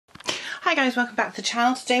Hi guys, welcome back to the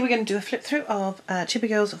channel. Today we're going to do a flip through of Chibi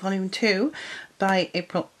Girls Volume 2 by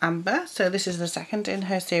April Amber. So this is the second in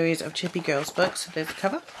her series of Chibi Girls books. So there's the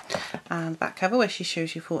cover and back cover where she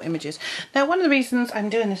shows you 4 images. Now one of the reasons I'm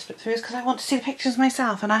doing this flip through is because I want to see the pictures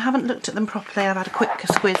myself and I haven't looked at them properly. I've had a quick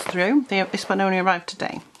squiz through. This one only arrived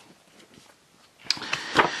today.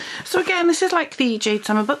 So again, this is like the Jade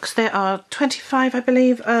Summer books. There are 25 I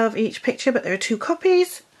believe of each picture, but there are 2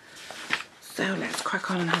 copies. So let's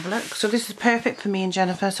crack on and have a look. So this is perfect for me and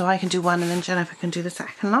Jennifer, so I can do one and then Jennifer can do the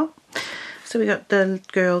second lot. So we got the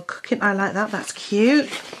girl cooking. I like that, that's cute.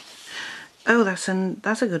 Oh, that's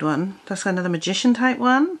a good one. That's another magician type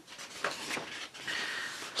one.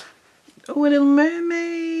 Oh, a little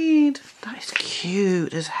mermaid. That is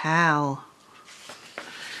cute as hell.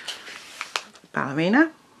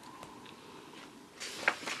 Ballerina.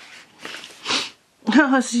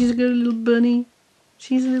 Oh, she's a good little bunny.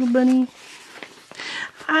 She's a little bunny.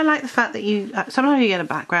 I like the fact that you, sometimes you get a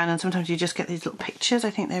background and sometimes you just get these little pictures.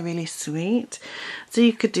 I think they're really sweet. So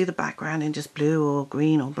you could do the background in just blue or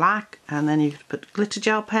green or black, and then you could put glitter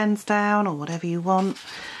gel pens down or whatever you want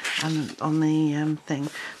and on the thing.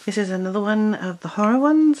 This is another one of the horror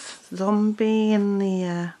ones. Zombie in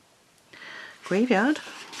the graveyard.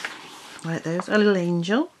 I like those. A little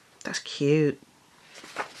angel. That's cute.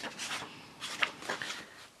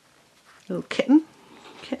 Little kitten.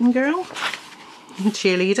 Kitten girl.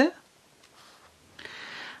 Cheerleader.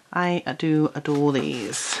 I do adore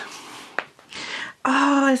these.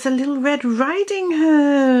 Oh, it's a little Red Riding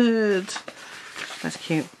Hood. That's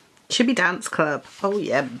cute. Chibi Dance Club. Oh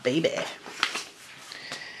yeah, baby.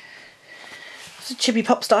 It's a Chibi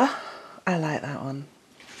Pop Star. I like that one.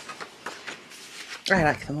 I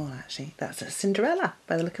like them all actually. That's a Cinderella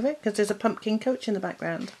by the look of it, because there's a pumpkin coach in the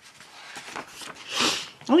background.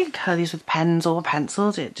 You can colour these with pens or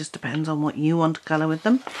pencils, it just depends on what you want to colour with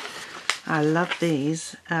them. I love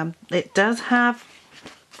these. It does have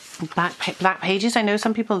black pages. I know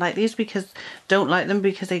some people like these don't like them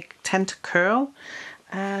because they tend to curl,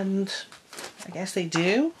 and I guess they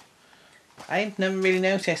do. I've never really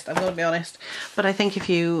noticed, I've got to be honest, but I think if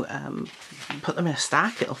you put them in a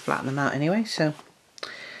stack it'll flatten them out anyway. So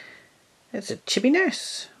it's a Chibi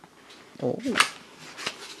Nurse. Oh.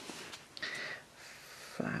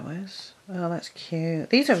 Flowers. Oh, that's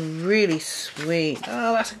cute. These are really sweet.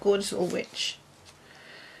 Oh, that's a gorgeous little witch.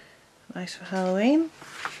 Nice for Halloween.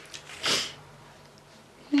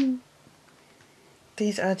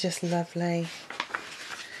 These are just lovely.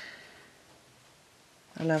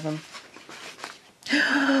 I love them.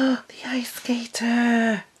 The ice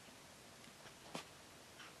skater.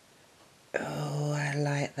 Oh, I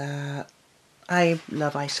like that. I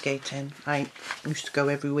love ice skating. I used to go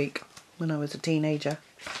every week when I was a teenager.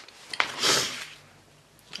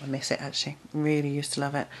 I miss it actually. Really used to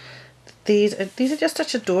love it. These are just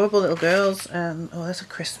such adorable little girls. Oh, there's a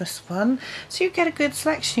Christmas one. So you get a good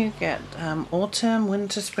selection. You get autumn,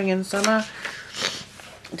 winter, spring and summer.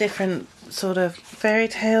 Different sort of fairy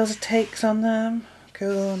tales takes on them.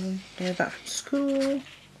 Girl back from school.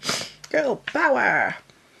 Girl power.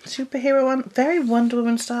 Superhero one. Very Wonder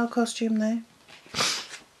Woman style costume there.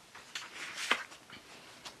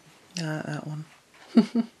 I like that one.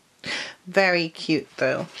 Very cute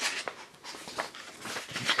though.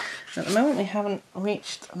 At the moment we haven't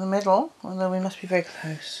reached the middle, although we must be very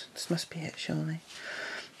close. This must be it surely.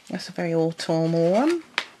 That's a very autumnal one.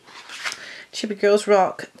 Chibi Girls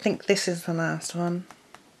Rock. I think this is the last one.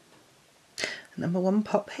 #1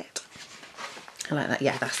 pop hit. I like that.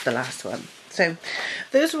 Yeah, that's the last one. So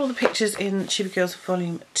those are all the pictures in Chibi Girls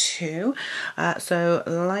Volume 2. So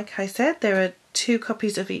like I said, there are 2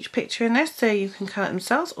 copies of each picture in this, so you can colour it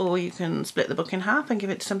themselves or you can split the book in half and give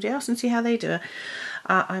it to somebody else and see how they do it.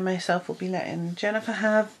 I myself will be letting Jennifer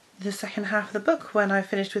have the second half of the book when I've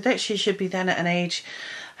finished with it. She should be then at an age,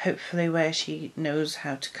 hopefully, where she knows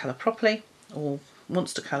how to colour properly, or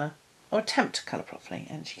wants to colour, or attempt to colour properly,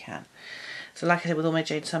 and she can. So like I said with all my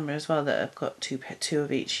Jade Summer as well, that I've got two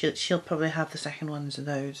of each, she'll probably have the second ones of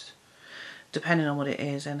those, depending on what it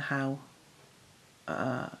is and how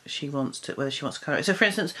she wants to, whether she wants to colour it. So for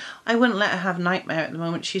instance, I wouldn't let her have Nightmare at the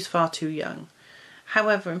moment, she's far too young.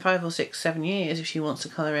 However, in 5 or 6, 7 years, if she wants to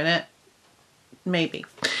colour in it, maybe.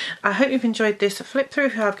 I hope you've enjoyed this flip through.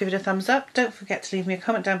 If you have, give it a thumbs up. Don't forget to leave me a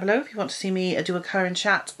comment down below if you want to see me do a colour and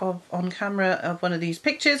chat on camera of one of these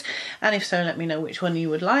pictures, and if so, let me know which one you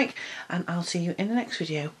would like, and I'll see you in the next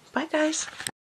video. Bye guys.